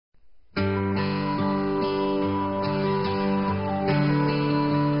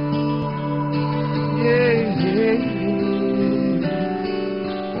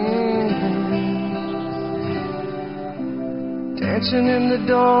dancing in the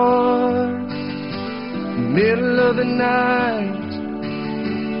dark, middle of the night,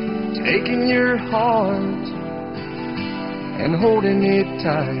 taking your heart and holding it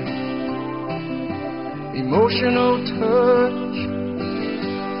tight. Emotional touch,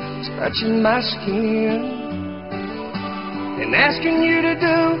 touching my skin, and asking you to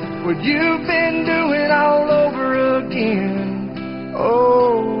do what you've been doing all over again.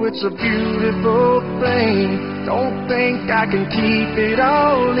 Oh, it's a beautiful thing. Don't think I can keep it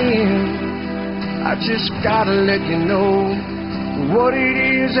all in. I just gotta let you know what it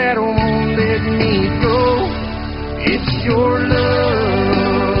is that won't let me go. It's your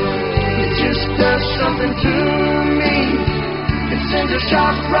love. It just does something to me. It sends a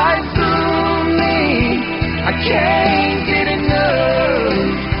shock right through me. I can't get enough.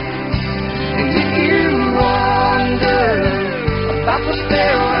 And if you wonder about the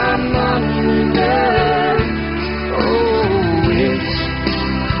spell I'm under, oh, it's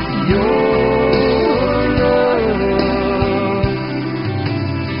your love.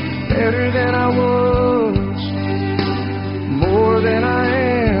 Better than I was, more than I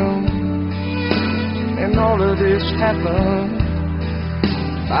am, and all of this happened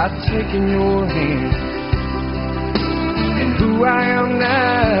by taking your hand. And who I am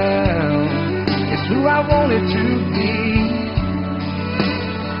now is who I wanted to be.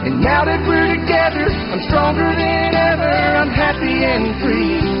 And now that we're together, I'm stronger than ever. I'm happy and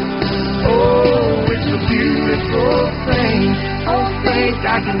free. Oh, it's a beautiful thing. Don't think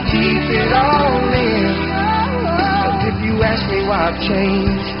I can keep it all in. But if you ask me why I've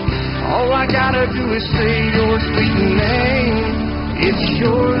changed, all I gotta do is say your sweet name. It's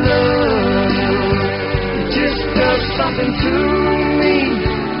your love. It just does something to me.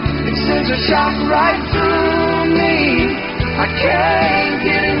 It sends a shock right through me. I can't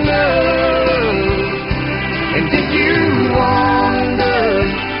get enough. And if you wonder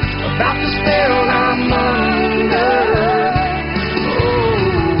about the spell I'm under,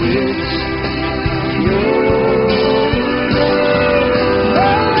 oh, it's your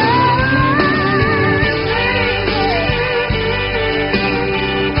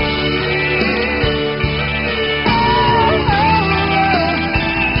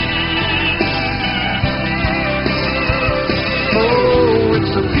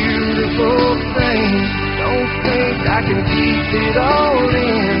I can keep it all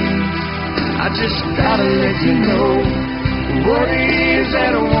in. I just gotta let you know what it is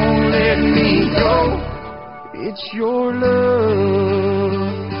that won't let me go. It's your love.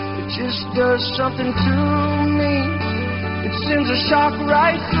 It just does something to me. It sends a shock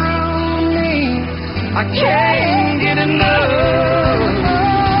right through me. I can't get enough.